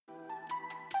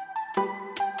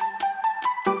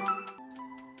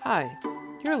Hi,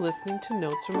 you're listening to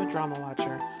Notes from a Drama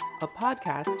Watcher, a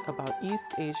podcast about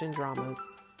East Asian dramas.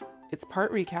 It's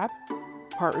part recap,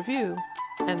 part review,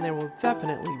 and there will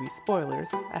definitely be spoilers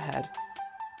ahead.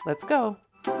 Let's go!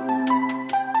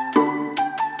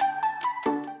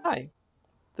 Hi,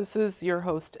 this is your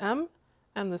host M,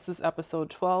 and this is episode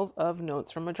 12 of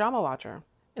Notes from a Drama Watcher.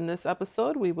 In this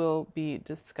episode, we will be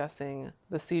discussing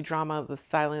the C-drama The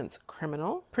Silent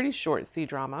Criminal, pretty short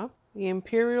C-drama, The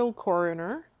Imperial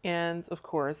Coroner, and of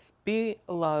course,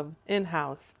 beloved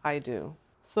in-house I Do.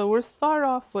 So we'll start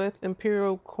off with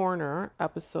Imperial Coroner,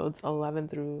 episodes 11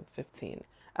 through 15.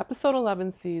 Episode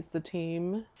 11 sees the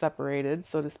team separated,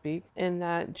 so to speak, in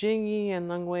that Jingyi and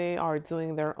Lungwei are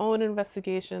doing their own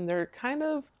investigation. They're kind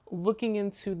of looking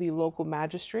into the local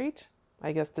magistrate,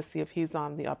 I guess, to see if he's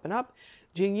on the up and up.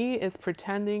 Jingyi is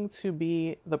pretending to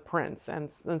be the prince,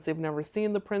 and since they've never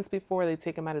seen the prince before, they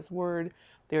take him at his word.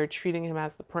 They're treating him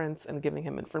as the prince and giving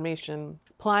him information,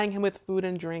 plying him with food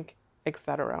and drink,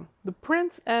 etc. The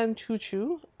prince and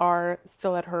Chuchu are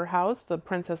still at her house. The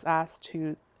princess asked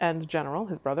to and the general,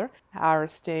 his brother, are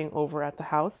staying over at the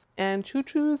house. And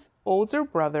Chuchu's older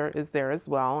brother is there as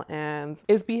well and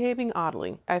is behaving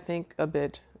oddly. I think a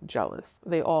bit jealous.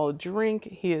 They all drink,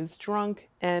 he is drunk,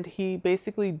 and he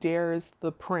basically dares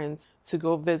the prince to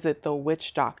go visit the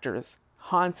witch doctor's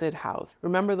haunted house.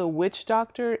 Remember, the witch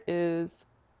doctor is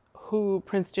who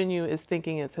Prince Jinyu is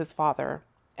thinking is his father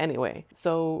anyway.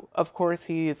 So of course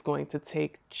he is going to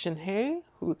take Shinhei,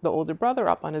 who the older brother,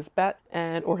 up on his bet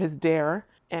or his dare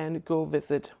and go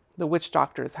visit the witch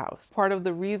doctor's house. Part of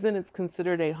the reason it's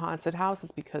considered a haunted house is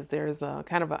because there's a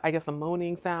kind of a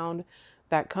moaning sound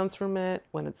that comes from it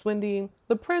when it's windy.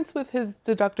 The prince, with his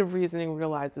deductive reasoning,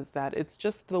 realizes that it's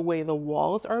just the way the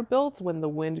walls are built when the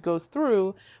wind goes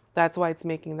through. That's why it's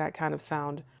making that kind of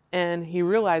sound. And he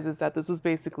realizes that this was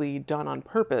basically done on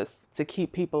purpose to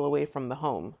keep people away from the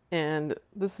home. And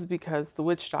this is because the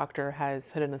witch doctor has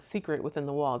hidden a secret within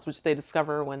the walls, which they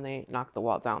discover when they knock the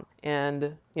wall down.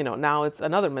 And, now it's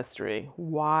another mystery.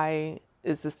 Why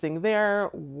is this thing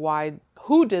there?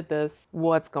 Who did this?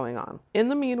 What's going on? In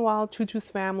the meanwhile, Chuchu's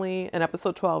family in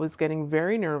episode 12 is getting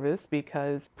very nervous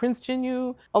because Prince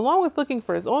Jinyu, along with looking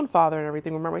for his own father and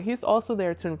everything, remember, he's also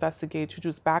there to investigate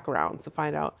Chuchu's background to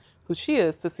find out who she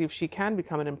is, to see if she can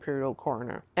become an imperial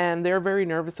coroner. And they're very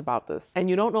nervous about this. And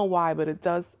you don't know why, but it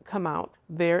does come out.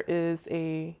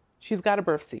 She's got a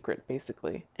birth secret,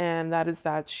 basically. And that is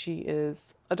that she is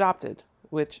adopted,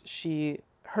 which she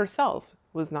herself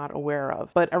was not aware of,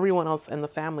 but everyone else in the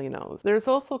family knows. There's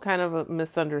also kind of a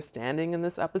misunderstanding in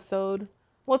this episode.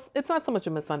 Well, it's not so much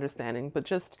a misunderstanding, but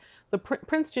just the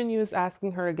Prince Jinyu is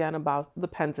asking her again about the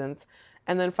pendant,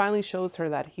 and then finally shows her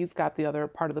that he's got the other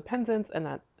part of the pendant, and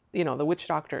that the witch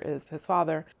doctor is his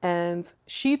father. And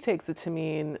she takes it to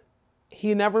mean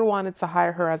he never wanted to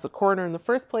hire her as a coroner in the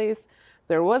first place.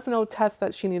 There was no test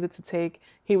that she needed to take.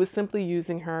 He was simply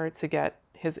using her to get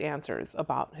his answers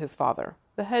about his father.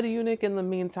 The head eunuch, in the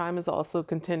meantime, is also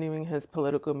continuing his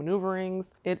political maneuverings.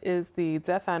 It is the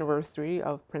death anniversary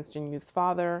of Prince Jinyu's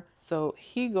father, so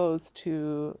he goes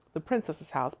to the princess's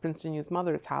house, Prince Jinyu's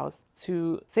mother's house,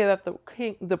 to say that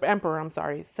the emperor,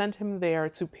 sent him there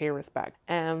to pay respect.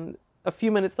 And a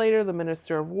few minutes later, the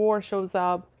Minister of War shows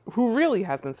up, who really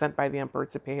has been sent by the emperor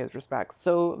to pay his respects.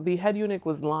 So the head eunuch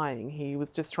was lying. He was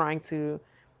just trying to,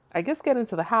 I guess, get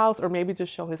into the house, or maybe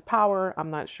just show his power.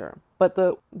 I'm not sure. But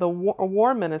the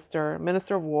war minister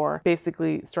of war,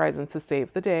 basically strives in to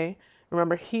save the day.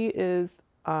 Remember, he is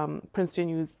Prince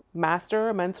Jinyu's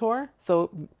master, mentor, so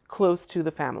close to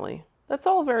the family. That's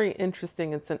all very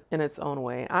interesting in its own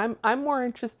way. I'm more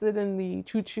interested in the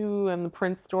Chuchu and the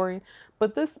prince story,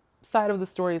 but this side of the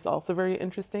story is also very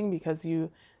interesting because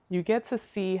you get to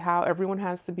see how everyone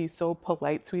has to be so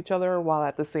polite to each other while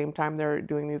at the same time they're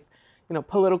doing these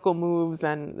political moves,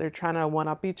 and they're trying to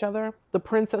one-up each other. The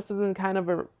princess is in kind of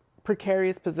a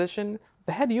precarious position.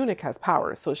 The head eunuch has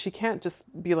power, so she can't just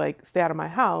be like, stay out of my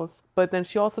house, but then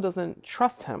she also doesn't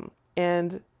trust him,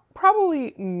 and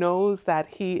probably knows that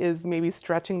he is maybe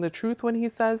stretching the truth when he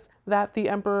says that the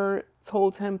emperor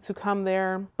told him to come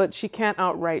there, but she can't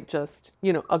outright just,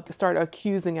 start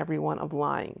accusing everyone of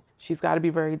lying. She's got to be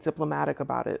very diplomatic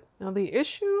about it. Now, the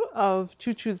issue of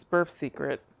Chuchu's birth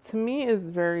secret, to me,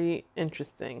 is very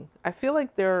interesting. I feel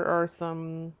like there are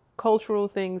some cultural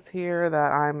things here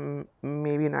that I'm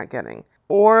maybe not getting.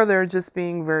 Or they're just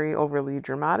being very overly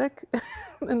dramatic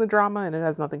in the drama, and it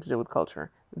has nothing to do with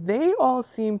culture. They all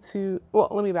seem to, well,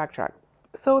 let me backtrack.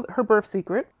 So her birth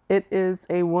secret, it is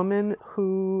a woman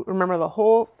who, remember, the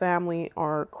whole family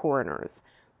are coroners.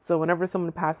 So whenever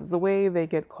someone passes away, they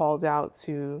get called out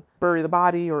to bury the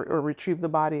body or retrieve the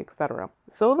body, etc.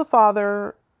 So the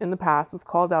father in the past was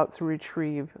called out to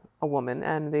retrieve a woman,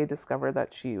 and they discovered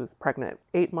that she was pregnant.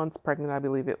 8 months pregnant, I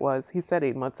believe it was. He said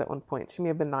 8 months at one point. She may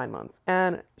have been 9 months.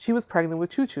 And she was pregnant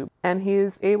with Choo Choo. And he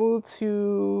is able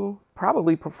to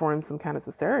probably perform some kind of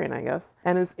cesarean, I guess,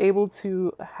 and is able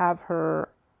to have her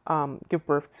give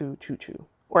birth to Choo Choo,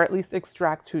 or at least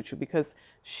extract Choo Choo, because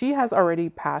she has already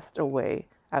passed away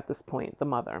at this point, the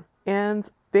mother. And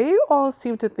they all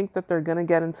seem to think that they're going to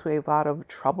get into a lot of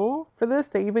trouble for this.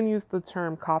 They even used the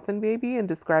term coffin baby in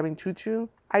describing Choo Choo.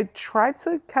 I tried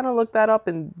to kind of look that up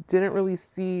and didn't really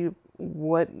see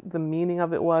what the meaning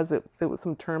of it was, if it was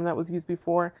some term that was used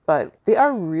before. But they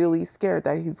are really scared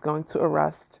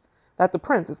that that the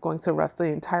prince is going to arrest the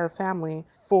entire family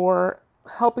for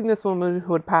helping this woman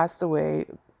who had passed away,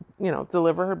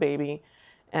 deliver her baby,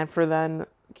 and for then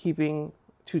keeping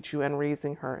Choo Choo and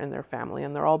raising her in their family.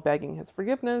 And they're all begging his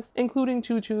forgiveness, including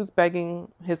Choo Choo's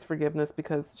begging his forgiveness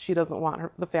because she doesn't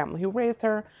want the family who raised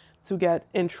her to get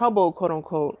in trouble, quote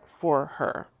unquote, for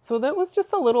her. So that was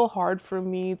just a little hard for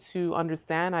me to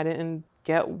understand. I didn't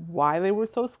get why they were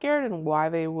so scared and why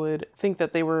they would think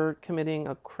that they were committing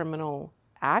a criminal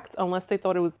act, unless they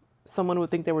thought it was someone would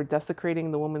think they were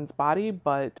desecrating the woman's body.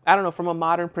 But I don't know, from a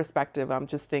modern perspective, I'm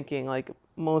just thinking like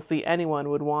mostly anyone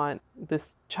would want this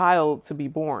child to be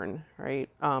born, right?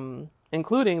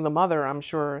 Including the mother. I'm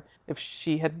sure if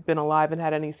she had been alive and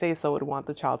had any say so, would want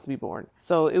the child to be born.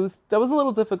 So that was a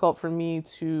little difficult for me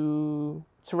to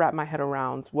wrap my head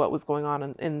around what was going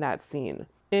on in that scene.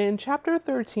 In chapter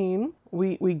 13,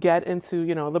 we get into,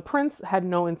 the prince had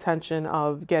no intention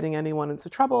of getting anyone into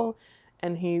trouble.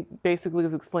 And he basically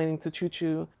is explaining to Choo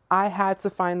Choo, I had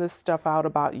to find this stuff out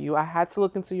about you. I had to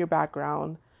look into your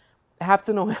background. I have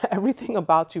to know everything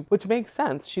about you, which makes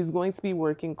sense. She's going to be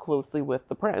working closely with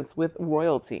the prince, with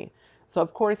royalty. So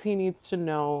of course he needs to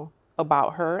know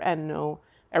about her and know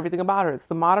everything about her. It's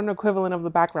the modern equivalent of the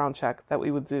background check that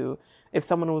we would do if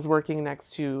someone was working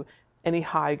next to any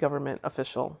high government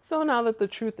official. So now that the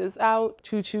truth is out,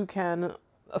 Choo Choo can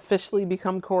officially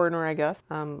become coroner, I guess.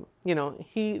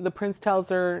 The prince tells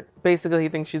her basically he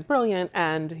thinks she's brilliant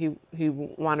and he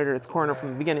wanted her as coroner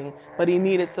from the beginning, but he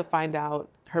needed to find out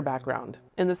her background.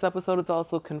 In this episode, it's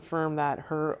also confirmed that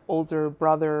her older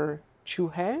brother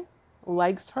Chuhei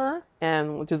likes her,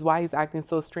 and which is why he's acting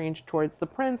so strange towards the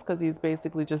prince, because he's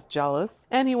basically just jealous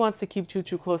and he wants to keep Choo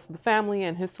Choo close to the family.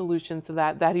 And his solution to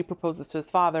that he proposes to his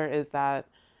father is that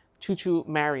Choo Choo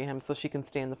marry him so she can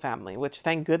stay in the family, which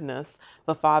thank goodness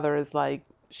the father is like,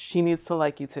 she needs to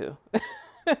like you too.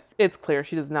 It's clear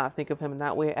she does not think of him in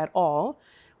that way at all.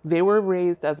 They were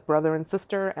raised as brother and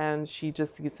sister, and she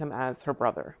just sees him as her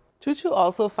brother. Choo Choo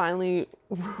also finally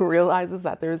realizes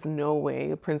that there's no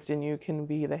way Prince Jinyu can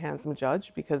be the handsome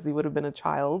judge, because he would have been a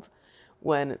child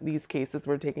when these cases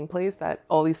were taking place, that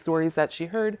all these stories that she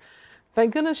heard.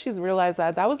 Thank goodness she's realized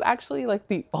that. That was actually like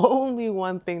the only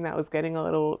one thing that was getting a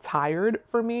little tired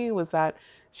for me, was that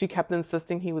she kept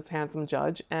insisting he was handsome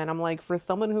judge. And I'm like, for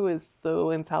someone who is so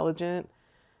intelligent,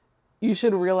 you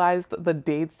should realize that the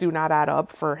dates do not add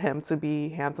up for him to be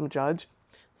handsome judge.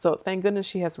 So thank goodness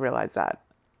she has realized that.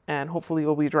 And hopefully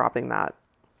we'll be dropping that.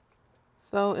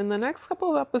 So in the next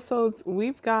couple of episodes,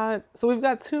 we've got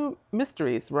two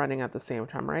mysteries running at the same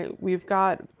time, right? We've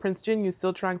got Prince Jinyu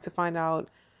still trying to find out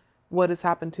what has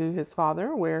happened to his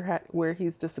father, where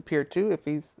he's disappeared to, if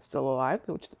he's still alive,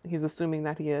 which he's assuming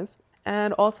that he is.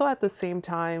 And also at the same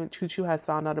time, Choo Choo has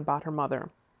found out about her mother,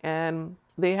 and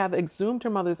they have exhumed her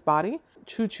mother's body.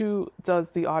 Choo Choo does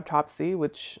the autopsy,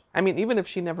 which, I mean, even if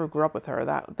she never grew up with her,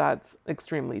 that's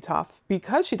extremely tough.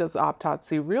 Because she does the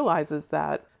autopsy, realizes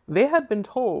that they had been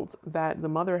told that the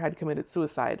mother had committed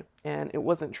suicide, and it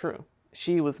wasn't true.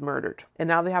 She was murdered. And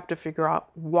now they have to figure out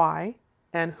why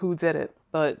and who did it.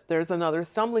 But there's another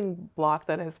stumbling block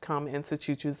that has come into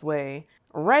Choo Choo's way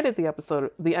right at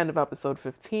the end of episode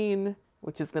 15,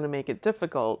 which is going to make it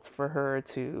difficult for her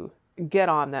to get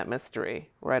on that mystery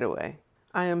right away.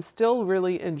 I am still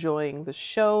really enjoying the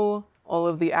show. All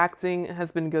of the acting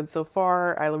has been good so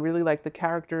far. I really like the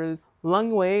characters.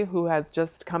 Lung Wei, who has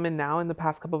just come in now in the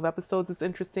past couple of episodes, is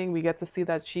interesting. We get to see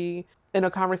that in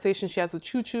a conversation she has with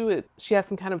Choo Choo, she has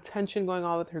some kind of tension going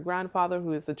on with her grandfather,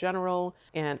 who is the general,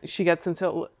 and she gets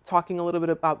into talking a little bit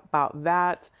about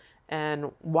that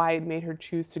and why it made her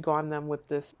choose to go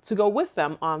with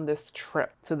them on this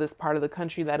trip to this part of the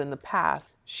country that in the past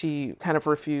she kind of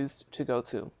refused to go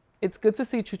to. It's good to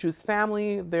see Choo Choo's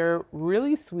family. They're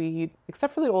really sweet,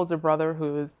 except for the older brother,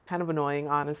 who is kind of annoying,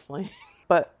 honestly.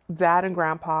 But Dad and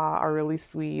Grandpa are really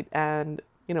sweet, and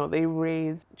they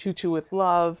raise Choo Choo with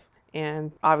love.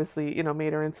 and obviously,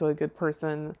 made her into a good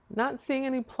person. Not seeing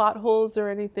any plot holes or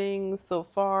anything so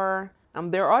far.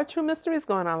 There are two mysteries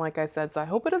going on, like I said, so I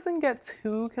hope it doesn't get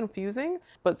too confusing,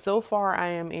 but so far I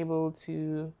am able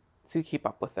to keep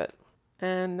up with it.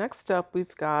 And next up,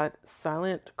 we've got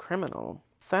Silent Criminal.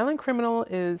 Silent Criminal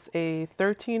is a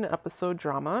 13 episode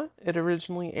drama. It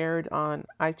originally aired on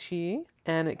iQIYI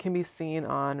and it can be seen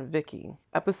on Viki.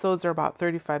 Episodes are about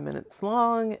 35 minutes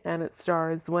long and it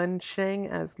stars Wen Sheng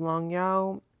as Long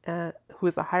Yao, who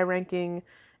is a high ranking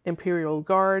Imperial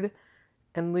Guard,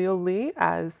 and Leo Li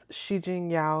as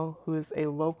Shijing Yao, who is a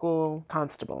local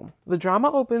constable. The drama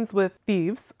opens with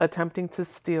thieves attempting to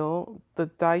steal the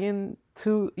Dayan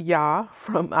Tu Ya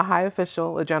from a high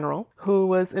official, a general, who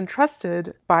was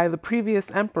entrusted by the previous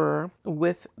emperor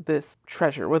with this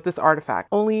treasure, with this artifact.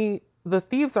 Only the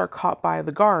thieves are caught by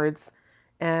the guards,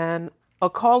 and a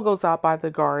call goes out by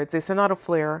the guards. They send out a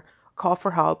flare, call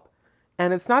for help,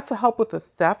 and it's not to help with the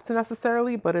theft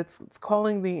necessarily, but it's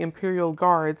calling the Imperial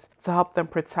Guards to help them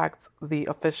protect the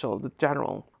official, the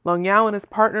general. Long Yao and his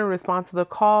partner respond to the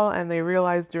call, and they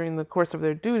realize during the course of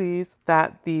their duties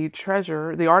that the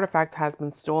treasure, the artifact, has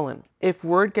been stolen. If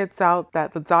word gets out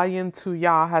that the Dayan Tu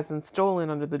Ya has been stolen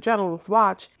under the general's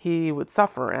watch, he would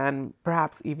suffer and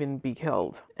perhaps even be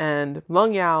killed. And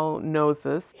Long Yao knows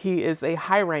this. He is a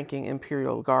high-ranking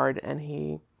Imperial Guard, and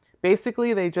he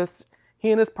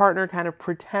and his partner kind of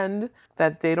pretend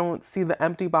that they don't see the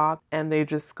empty box and they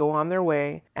just go on their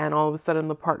way. And all of a sudden,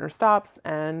 the partner stops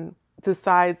and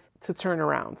decides to turn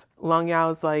around. Long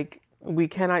Yao's like, we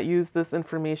cannot use this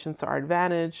information to our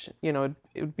advantage. It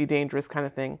would be dangerous, kind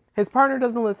of thing. His partner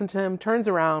doesn't listen to him, turns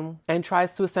around, and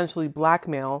tries to essentially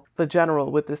blackmail the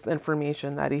general with this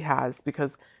information that he has because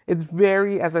it's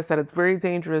very, as I said, it's very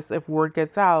dangerous if word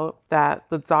gets out that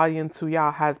the Dayan Tu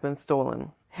Ya has been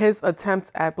stolen. His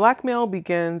attempt at blackmail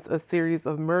begins a series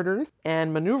of murders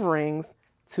and maneuverings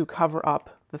to cover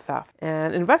up the theft.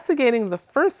 And investigating the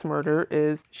first murder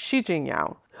is Shijing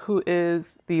Yao, who is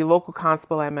the local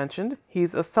constable I mentioned.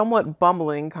 He's a somewhat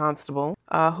bumbling constable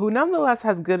who nonetheless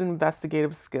has good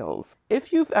investigative skills.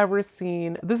 If you've ever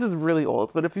seen, this is really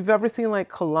old, but if you've ever seen like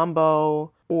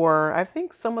Columbo or I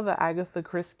think some of the Agatha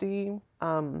Christie,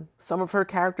 some of her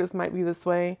characters might be this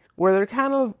way, where they're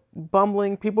kind of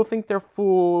bumbling. People think they're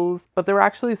fools, but they're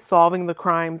actually solving the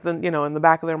crimes and, in the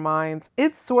back of their minds.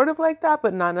 It's sort of like that,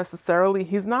 but not necessarily.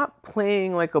 He's not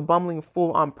playing like a bumbling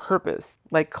fool on purpose,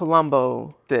 like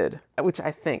Columbo did, which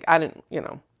I didn't,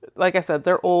 like I said,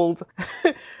 they're old.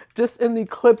 Just in the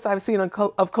clips I've seen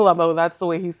of Columbo, that's the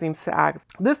way he seems to act.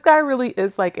 This guy really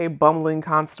is like a bumbling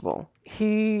constable.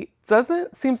 He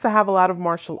doesn't seem to have a lot of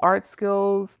martial arts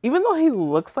skills, even though he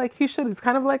looks like he should. He's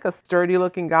kind of like a sturdy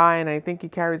looking guy, and I think he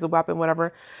carries a weapon,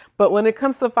 whatever. But when it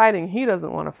comes to fighting, he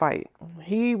doesn't want to fight.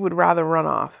 He would rather run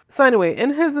off. So anyway,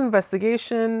 in his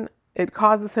investigation, it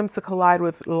causes him to collide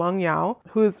with Long Yao,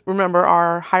 who is, remember,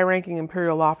 our high-ranking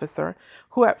imperial officer,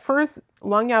 who at first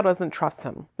Long Yao doesn't trust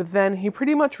him, but then he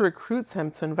pretty much recruits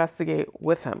him to investigate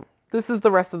with him. This is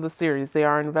the rest of the series. They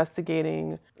are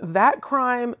investigating that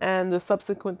crime and the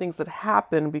subsequent things that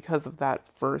happen because of that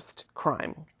first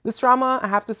crime. This drama, I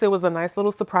have to say, was a nice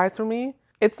little surprise for me.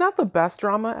 It's not the best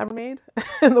drama ever made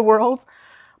in the world,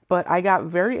 but I got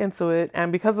very into it,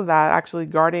 and because of that, actually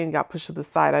Guardian got pushed to the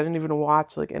side. I didn't even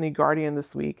watch like any Guardian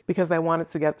this week because I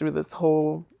wanted to get through the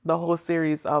whole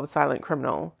series of Silent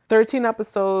Criminal. 13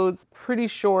 episodes, pretty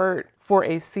short for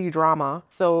a C drama,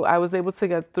 so I was able to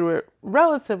get through it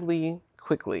relatively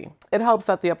quickly. It helps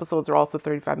that the episodes are also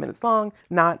 35 minutes long,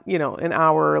 not, an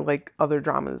hour like other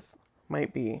dramas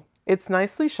might be. It's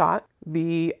nicely shot.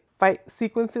 The fight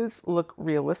sequences look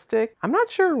realistic. I'm not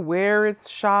sure where it's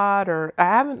shot, or I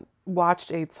haven't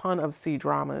watched a ton of C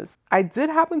dramas. I did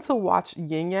happen to watch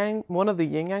Yin Yang, one of the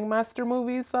Yin Yang Master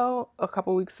movies though, a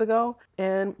couple weeks ago.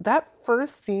 And that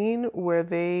first scene where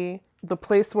the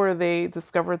place where they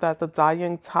discovered that the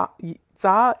Dayan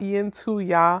Tu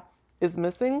Ya is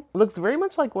missing looks very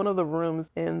much like one of the rooms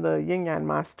in the Yin Yang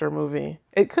Master movie.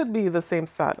 It could be the same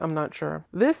set, I'm not sure.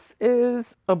 This is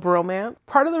a bromance.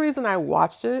 Part of the reason I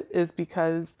watched it is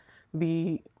because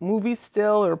the movie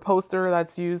still or poster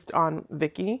that's used on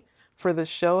Viki for the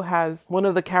show has one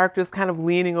of the characters kind of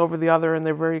leaning over the other and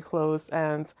they're very close.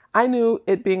 And I knew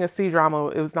it being a C drama,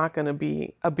 it was not going to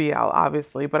be a BL,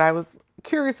 obviously, but I was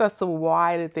curious as to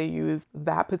why did they use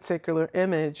that particular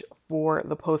image for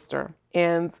the poster.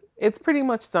 And it's pretty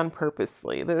much done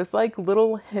purposely. There's like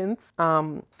little hints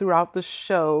throughout the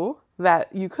show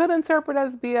that you could interpret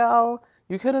as BL,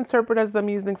 you could interpret as them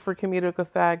using for comedic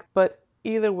effect, but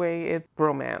either way, it's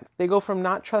bromance. They go from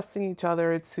not trusting each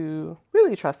other to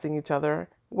really trusting each other,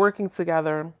 working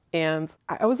together, and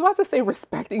I was about to say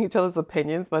respecting each other's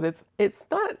opinions, but it's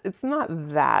not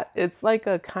that. It's like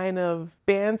a kind of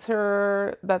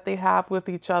banter that they have with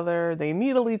each other. They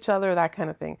needle each other, that kind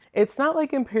of thing. It's not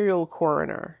like Imperial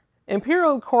Coroner.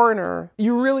 Imperial Coroner,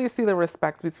 you really see the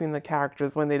respect between the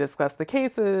characters when they discuss the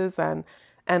cases and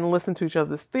listen to each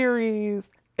other's theories,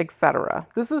 etc.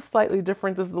 This is slightly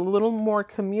different. This is a little more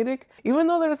comedic, even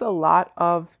though there's a lot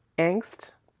of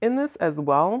angst in this as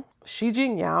well. Shi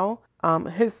Jing Yao,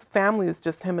 his family is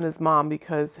just him and his mom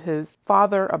because his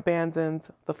father abandoned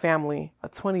the family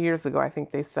 20 years ago, I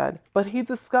think they said. But he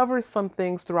discovers some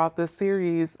things throughout the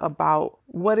series about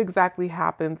what exactly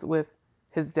happens with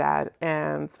his dad,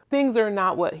 and things are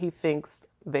not what he thinks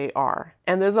they are.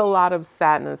 And there's a lot of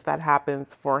sadness that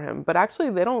happens for him. But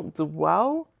actually, they don't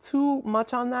dwell too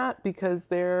much on that because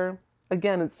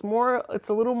again, it's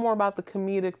a little more about the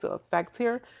comedic effect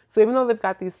here. So even though they've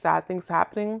got these sad things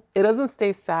happening, it doesn't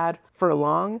stay sad for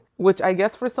long, which I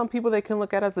guess for some people they can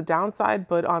look at as a downside,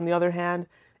 but on the other hand,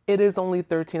 it is only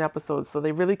 13 episodes, so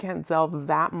they really can't delve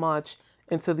that much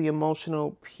into the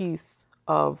emotional piece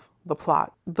of the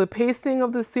plot. The pacing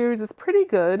of the series is pretty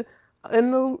good.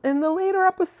 In the later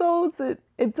episodes,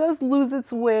 it does lose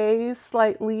its way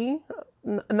slightly.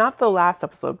 Not the last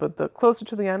episode, but the closer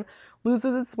to the end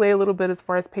loses its way a little bit as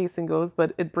far as pacing goes,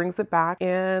 but it brings it back.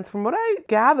 And from what I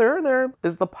gather, there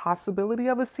is the possibility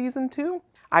of a season 2.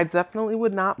 I definitely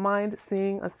would not mind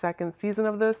seeing a second season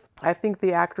of this. I think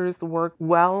the actors work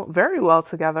well, very well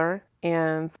together.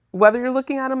 And whether you're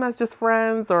looking at them as just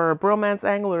friends or a bromance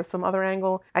angle or some other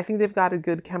angle, I think they've got a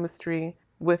good chemistry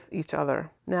with each other.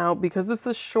 Now, because it's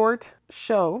a short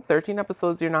show, 13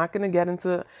 episodes, you're not going to get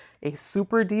into a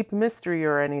super deep mystery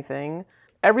or anything.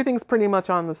 Everything's pretty much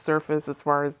on the surface as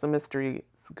far as the mysteries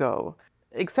go,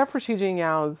 except for Shi Jing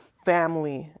Yao's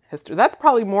family history. That's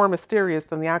probably more mysterious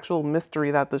than the actual mystery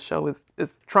that the show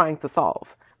is trying to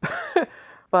solve.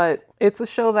 But it's a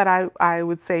show that I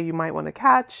would say you might want to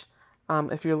catch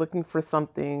if you're looking for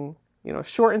something,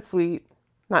 short and sweet,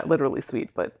 not literally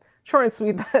sweet, but short and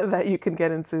sweet that you can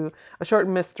get into, a short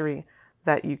mystery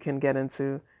that you can get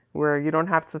into where you don't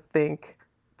have to think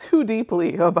too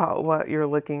deeply about what you're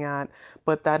looking at,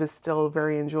 but that is still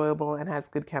very enjoyable and has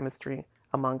good chemistry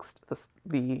amongst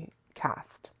the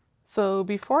cast. So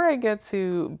before I get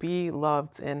to Be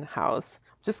Loved in House,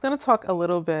 I'm just going to talk a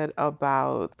little bit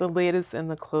about the latest in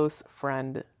the Close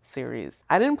Friend series.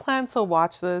 I didn't plan to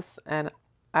watch this, and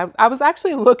I was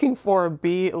actually looking for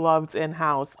Be Loved in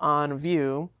House on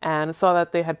View and saw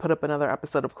that they had put up another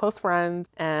episode of Close Friends,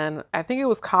 and I think it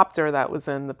was Copter that was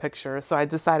in the picture, so I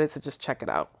decided to just check it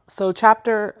out. So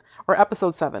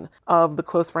episode 7 of the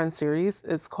Close Friends series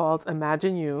is called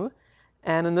Imagine You,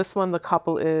 and in this one the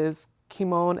couple is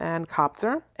Kimon and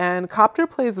Copter. And Copter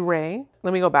plays Ray.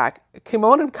 Let me go back.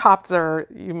 Kimon and Copter,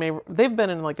 they've been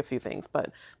in like a few things,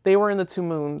 but they were in the Two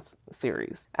Moons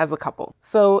series as a couple.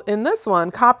 So in this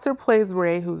one, Copter plays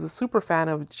Ray, who's a super fan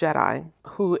of Jedi,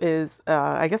 who is,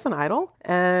 I guess, an idol.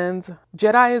 And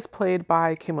Jedi is played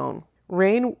by Kimon.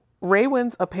 Ray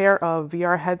wins a pair of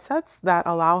VR headsets that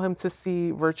allow him to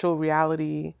see virtual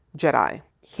reality Jedi.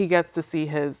 He gets to see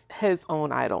his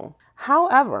own idol.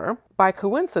 However, by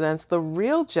coincidence, the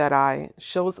real Jedi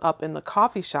shows up in the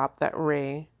coffee shop that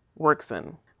Ray works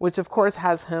in, which of course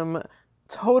has him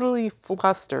totally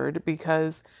flustered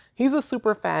because he's a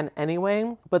super fan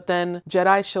anyway, but then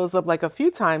Jedi shows up like a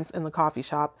few times in the coffee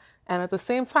shop, and at the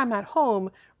same time at home,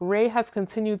 Ray has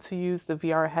continued to use the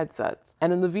VR headsets.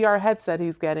 And in the VR headset,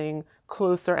 he's getting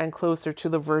closer and closer to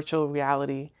the virtual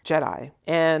reality Jedi.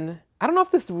 And I don't know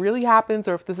if this really happens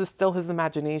or if this is still his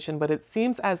imagination, but it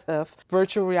seems as if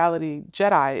virtual reality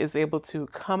Jedi is able to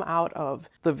come out of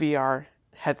the VR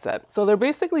headset. So they're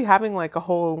basically having like a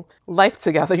whole life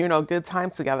together, good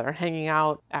time together, hanging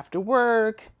out after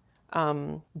work.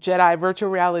 Virtual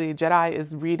reality Jedi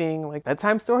is reading like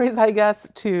bedtime stories, I guess,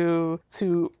 to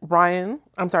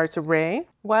Ray.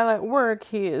 While at work,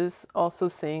 he is also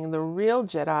seeing the real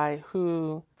Jedi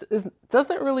who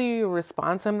doesn't really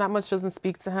respond to him that much, doesn't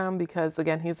speak to him because,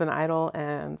 again, he's an idol.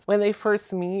 And when they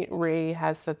first meet, Ray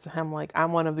has said to him, like,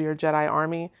 I'm one of your Jedi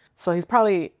army. So he's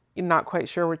probably not quite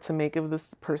sure what to make of this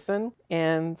person.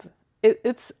 And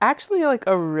it's actually like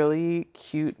a really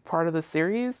cute part of the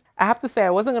series. I have to say,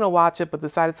 I wasn't going to watch it, but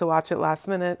decided to watch it last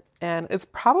minute. And it's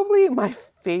probably my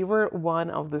favorite one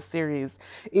of the series.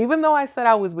 Even though I said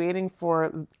I was waiting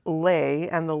for Lei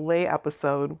and the Lei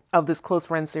episode of this Close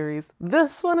Friends series,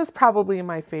 this one is probably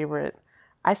my favorite.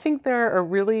 I think they're a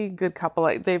really good couple.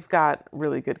 Like, they've got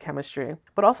really good chemistry.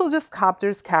 But also just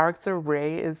Copter's character,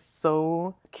 Ray, is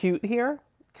so cute here.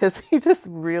 because he just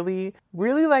really,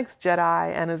 really likes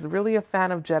Jedi and is really a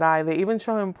fan of Jedi. They even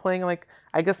show him playing like,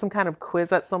 I guess, some kind of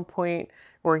quiz at some point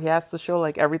where he has to show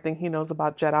like everything he knows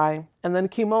about Jedi. And then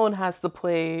Kimon has to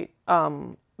play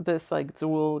this like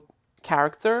dual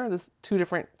character, this two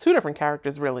different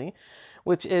characters really,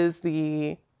 which is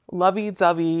the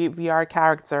lovey-dovey VR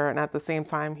character, and at the same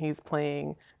time he's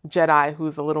playing Jedi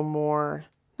who's a little more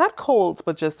not cold,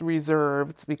 but just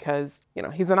reserved because,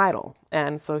 he's an idol.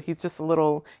 And so he's just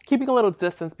keeping a little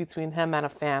distance between him and a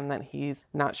fan that he's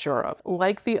not sure of.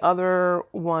 Like the other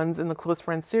ones in the Close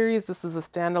Friends series, this is a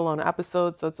standalone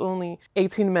episode, so it's only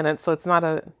 18 minutes, so it's not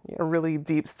a really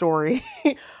deep story.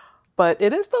 But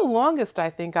it is the longest, I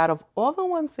think, out of all the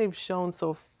ones they've shown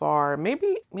so far.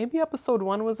 Maybe episode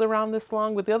 1 was around this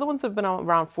long, but the other ones have been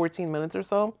around 14 minutes or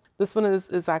so. This one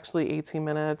is actually 18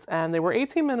 minutes, and they were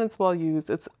 18 minutes well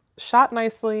used. It's shot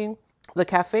nicely. The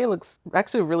cafe looks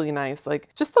actually really nice. Like,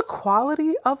 just the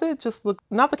quality of it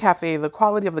not the cafe, the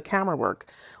quality of the camera work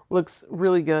looks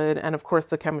really good. And of course,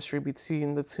 the chemistry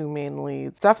between the two main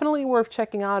leads. Definitely worth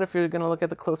checking out if you're going to look at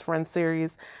the Close Friends series.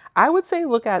 I would say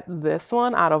look at this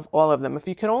one out of all of them. If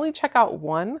you can only check out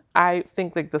one, I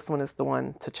think like this one is the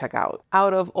one to check out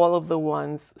of all of the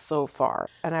ones so far.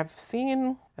 And I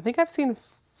think I've seen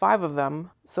 5 of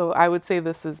them. So I would say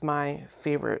this is my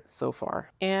favorite so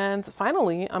far. And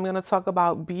finally, I'm going to talk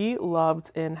about Be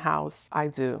Loved in House I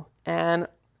Do. And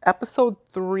episode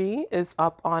 3 is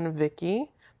up on Viki.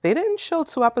 They didn't show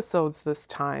 2 episodes this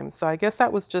time, so I guess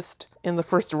that was just in the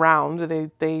first round.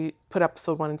 They put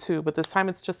episode 1 and 2, but this time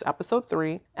it's just episode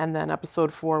 3, and then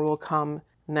episode 4 will come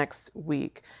next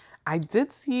week. I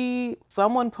did see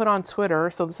someone put on Twitter,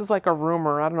 so this is like a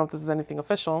rumor, I don't know if this is anything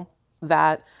official,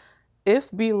 that if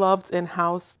Be Loved in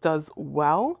House does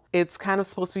well, it's kind of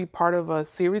supposed to be part of a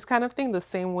series kind of thing, the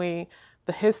same way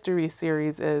the History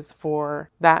series is for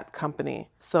that company.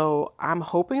 So I'm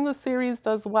hoping the series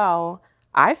does well.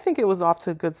 I think it was off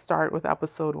to a good start with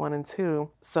episode 1 and 2.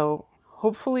 So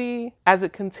hopefully, as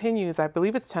it continues, I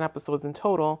believe it's 10 episodes in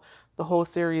total, the whole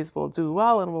series will do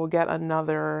well and we'll get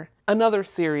another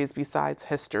series besides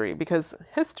History. Because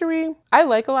History, I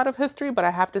like a lot of History, but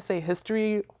I have to say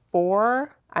History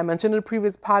 4, I mentioned in a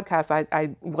previous podcast,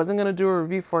 I wasn't going to do a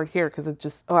review for it here because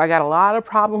I got a lot of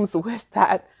problems with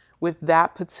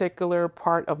that particular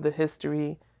part of the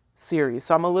History series.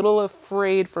 So I'm a little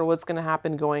afraid for what's going to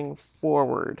happen going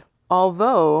forward.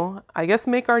 Although, I guess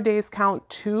Make Our Days Count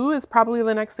 2 is probably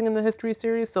the next thing in the History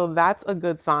series, so that's a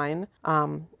good sign,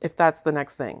 if that's the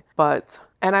next thing.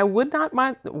 And I would not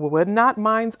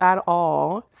mind at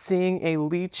all seeing a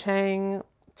Li Chang,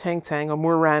 Tang Tang, or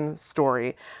Muren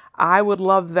story. I would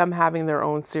love them having their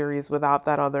own series without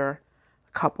that other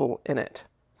couple in it.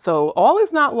 So all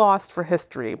is not lost for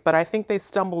History, but I think they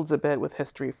stumbled a bit with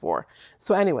History 4.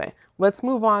 So anyway, let's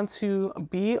move on to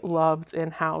Be Loved in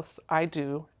House I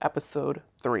Do, episode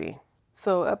 3.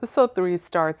 So episode 3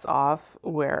 starts off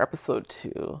where episode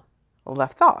 2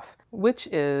 left off, which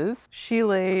is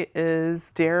Shilei is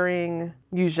daring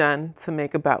Yuzhen to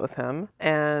make a bet with him,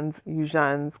 and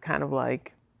Yuzhen's kind of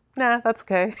like, nah, that's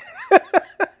okay.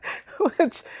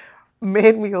 Which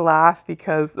made me laugh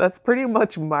because that's pretty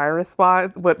much my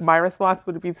response, what my response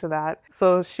would be to that.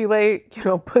 So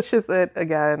Shilei, pushes it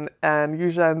again, and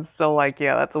Yuzhen's still like,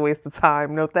 yeah, that's a waste of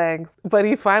time, no thanks. But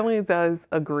he finally does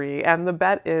agree, and the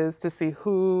bet is to see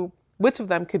which of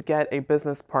them could get a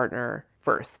business partner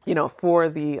first, for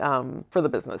the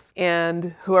business.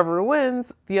 And whoever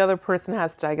wins, the other person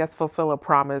has to, I guess, fulfill a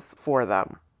promise for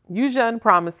them. Yuzhen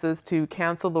promises to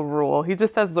cancel the rule. He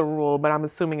just says the rule, but I'm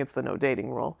assuming it's the no dating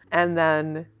rule. And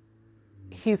then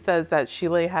he says that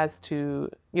Shilei has to,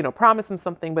 promise him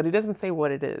something, but he doesn't say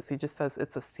what it is. He just says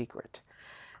it's a secret.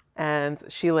 And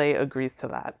Shilei agrees to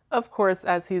that. Of course,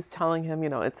 as he's telling him,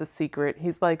 it's a secret,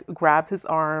 he's like grabbed his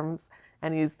arms,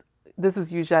 and this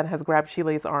is Yuzhen has grabbed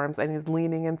Shilei's arms, and he's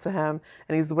leaning into him,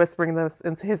 and he's whispering this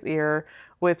into his ear,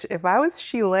 which if I was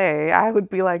Shilei, I would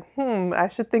be like, I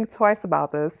should think twice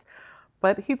about this.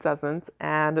 But he doesn't,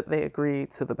 and they agree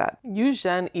to the bet.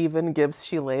 Yuzhen even gives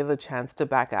Shilei the chance to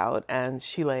back out, and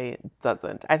Shilei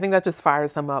doesn't. I think that just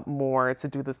fires him up more to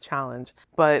do this challenge.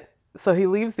 But so he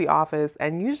leaves the office,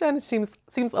 and Yuzhen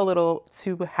seems a little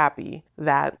too happy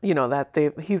that,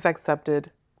 he's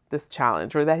accepted this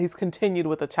challenge, or that he's continued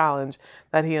with the challenge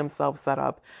that he himself set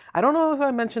up. I don't know if I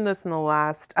mentioned this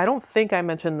I don't think I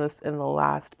mentioned this in the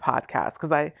last podcast,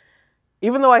 because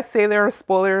even though I say there are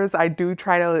spoilers, I do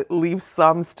try to leave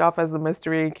some stuff as a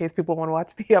mystery in case people want to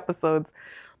watch the episodes.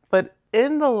 But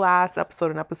in the last episode,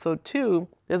 in episode 2,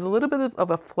 there's a little bit of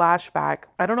a flashback.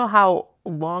 I don't know how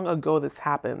long ago this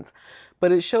happens,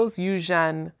 but it shows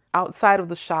Yuzhen outside of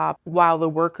the shop while the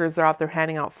workers are out there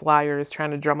handing out flyers,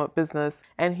 trying to drum up business.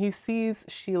 And he sees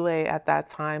Sheila at that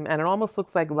time, and it almost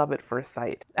looks like love at first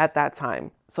sight at that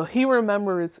time. So he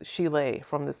remembers Sheila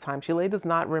from this time. Sheila does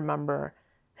not remember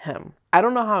him. I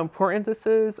don't know how important this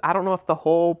is. I don't know if the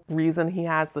whole reason he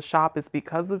has the shop is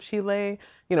because of Sheila.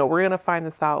 We're going to find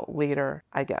this out later,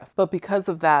 I guess. But because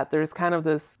of that, there's kind of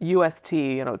this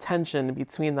UST, tension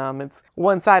between them. It's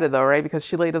one-sided though, right? Because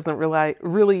Sheila doesn't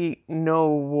really know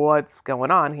what's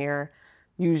going on here.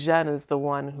 Eugene is the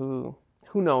one who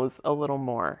knows a little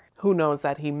more, who knows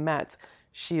that he met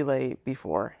Sheila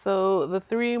before. So the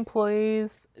three employees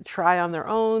try on their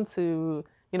own to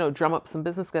drum up some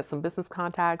business, get some business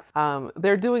contacts.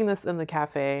 They're doing this in the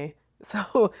cafe.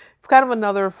 So it's kind of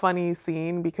another funny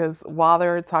scene because while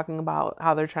they're talking about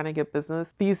how they're trying to get business,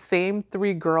 these same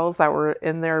three girls that were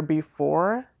in there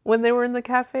before when they were in the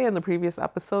cafe in the previous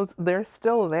episodes, they're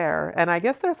still there. And I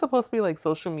guess they're supposed to be like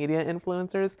social media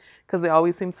influencers because they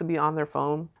always seem to be on their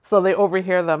phone. So they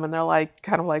overhear them and they're like,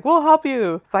 kind of like, we'll help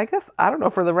you. So I guess, I don't know,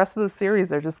 for the rest of the series,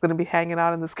 they're just going to be hanging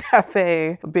out in this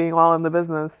cafe, being all in the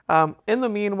business. In the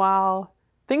meanwhile,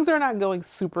 things are not going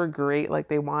super great like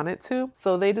they want it to.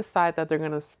 So they decide that they're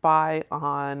going to spy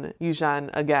on Eugene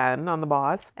again, on the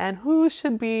boss. And who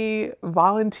should be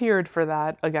volunteered for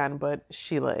that again but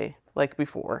Sheila, like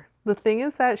before. The thing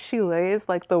is that Sheila is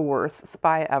like the worst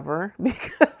spy ever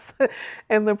because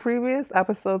in the previous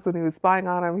episodes when he was spying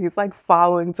on him, he's like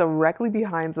following directly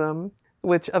behind him,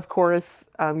 which of course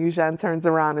Eugene turns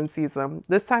around and sees him.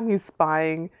 This time he's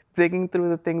spying, digging through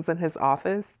the things in his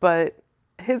office, but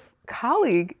his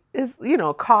colleague is,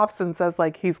 coughs and says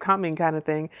like he's coming kind of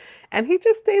thing. And he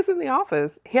just stays in the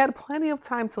office. He had plenty of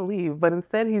time to leave, but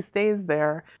instead he stays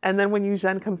there. And then when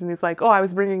Eugene comes in, he's like, oh, I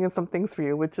was bringing in some things for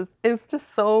you, which is it's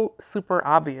just so super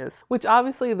obvious. Which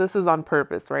obviously this is on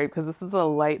purpose, right? Because this is a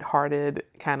lighthearted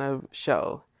kind of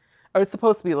show. Or it's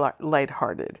supposed to be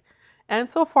lighthearted. And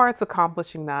so far it's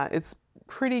accomplishing that. It's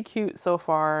pretty cute so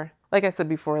far. Like I said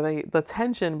before, the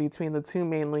tension between the two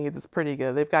main leads is pretty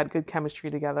good. They've got good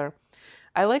chemistry together.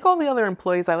 I like all the other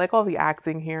employees. I like all the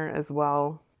acting here as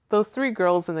well. Those three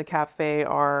girls in the cafe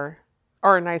are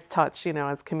a nice touch,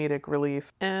 as comedic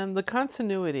relief. And the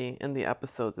continuity in the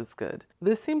episodes is good.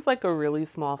 This seems like a really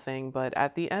small thing, but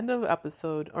at the end of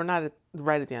episode, or not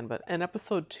right at the end, but in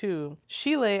episode 2,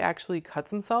 Sheila actually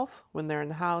cuts himself when they're in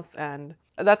the house, and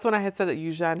that's when I had said that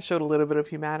Eugene showed a little bit of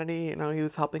humanity. He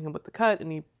was helping him with the cut,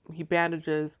 and he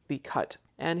bandages the cut.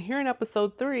 And here in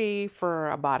episode 3, for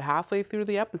about halfway through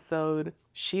the episode,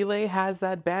 Sheila has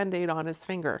that band-aid on his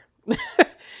finger.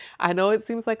 I know it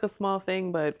seems like a small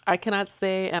thing, but I cannot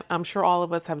say, and I'm sure all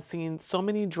of us have seen so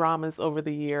many dramas over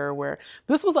the year where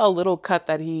this was a little cut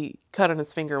that he cut on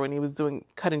his finger when he was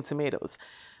cutting tomatoes.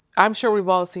 I'm sure we've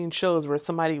all seen shows where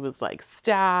somebody was like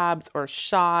stabbed or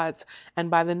shot, and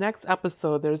by the next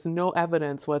episode, there's no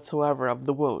evidence whatsoever of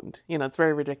the wound. It's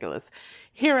very ridiculous.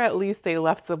 Here, at least, they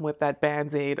left him with that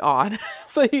band-aid on,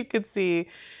 so you could see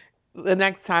the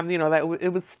next time, that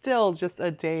it was still just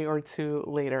a day or two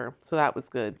later. So that was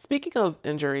good. Speaking of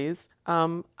injuries,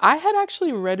 I had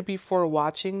actually read before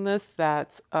watching this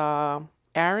that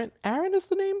Aaron is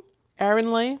the name?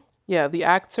 Aaron Lay? Yeah, the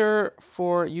actor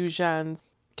for Eugene's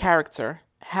character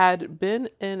had been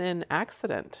in an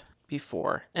accident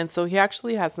before. And so he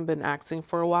actually hasn't been acting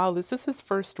for a while. This is his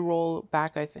first role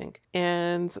back, I think.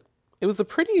 And it was a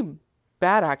pretty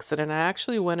bad accident. I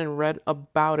actually went and read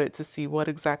about it to see what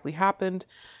exactly happened.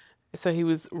 So he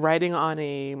was riding on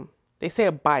they say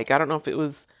a bike. I don't know if it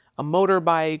was a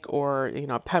motorbike or,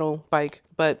 a pedal bike,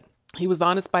 but he was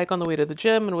on his bike on the way to the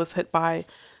gym and was hit by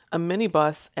a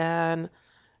minibus, and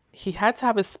he had to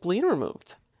have his spleen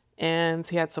removed. And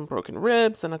he had some broken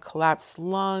ribs and a collapsed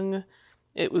lung.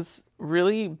 It was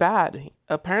really bad.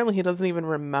 Apparently, he doesn't even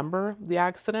remember the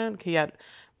accident. He had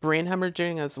brain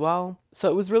hemorrhaging as well. So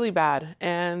it was really bad.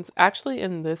 And actually,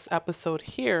 in this episode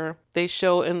here, they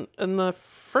show in the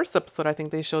first episode, I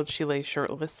think they showed Sheila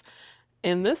shirtless.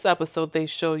 In this episode, they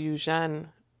show Eugene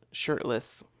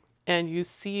shirtless, and you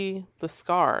see the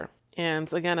scar.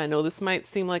 And again, I know this might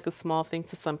seem like a small thing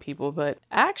to some people, but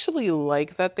I actually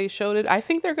like that they showed it. I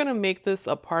think they're going to make this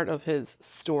a part of his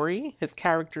story, his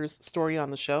character's story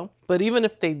on the show. But even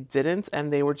if they didn't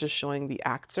and they were just showing the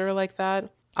actor like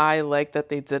that, I like that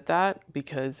they did that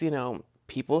because,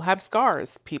 people have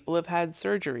scars, people have had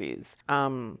surgeries.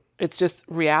 It's just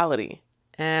reality.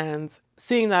 And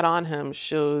seeing that on him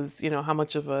shows, how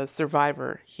much of a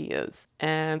survivor he is.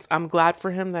 And I'm glad for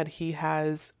him that he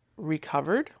has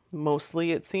recovered,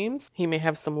 mostly it seems. He may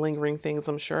have some lingering things,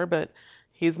 I'm sure, but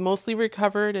he's mostly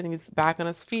recovered and he's back on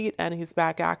his feet and he's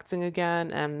back acting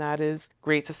again, and that is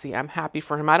great to see. I'm happy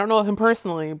for him. I don't know him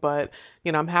personally, but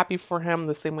I'm happy for him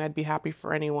the same way I'd be happy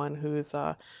for anyone who's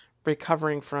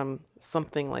recovering from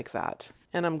something like that.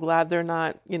 And I'm glad they're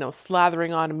not,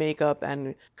 slathering on makeup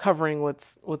and covering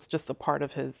what's just a part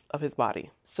of his body.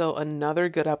 So another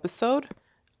good episode.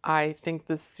 I think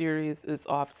this series is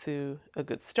off to a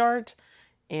good start,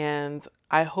 and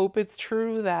I hope it's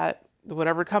true that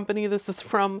whatever company this is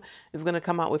from is going to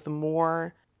come out with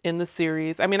more in the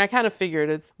series. I mean, I kind of figured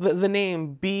it's the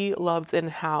name Be Loved in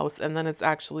House, and then it's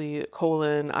actually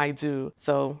colon I do.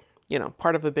 So,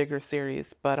 part of a bigger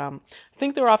series. But I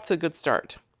think they're off to a good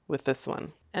start with this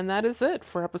one. And that is it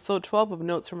for episode 12 of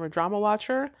Notes from a Drama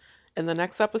Watcher. In the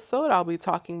next episode, I'll be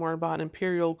talking more about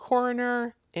Imperial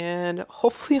Coroner, and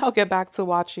hopefully I'll get back to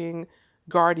watching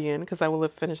Guardian because I will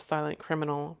have finished Silent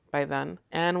Criminal by then.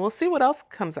 And we'll see what else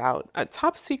comes out.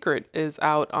 Top Secret is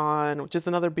out on, which is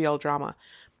another BL drama.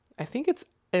 I think it's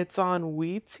on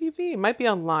WeTV. It might be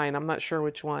online. I'm not sure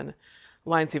which one.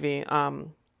 Line TV.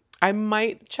 I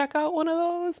might check out one of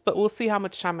those, but we'll see how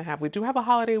much time I have. We do have a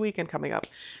holiday weekend coming up,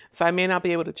 so I may not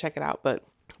be able to check it out, but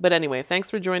anyway,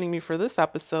 thanks for joining me for this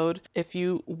episode. If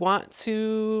you want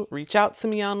to reach out to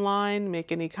me online,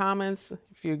 make any comments,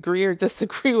 if you agree or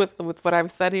disagree with what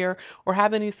I've said here, or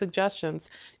have any suggestions,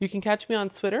 you can catch me on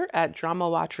Twitter at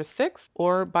DramaWatcher6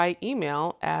 or by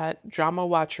email at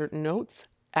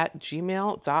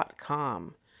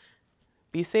DramaWatcherNotes@gmail.com.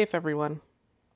 Be safe, everyone.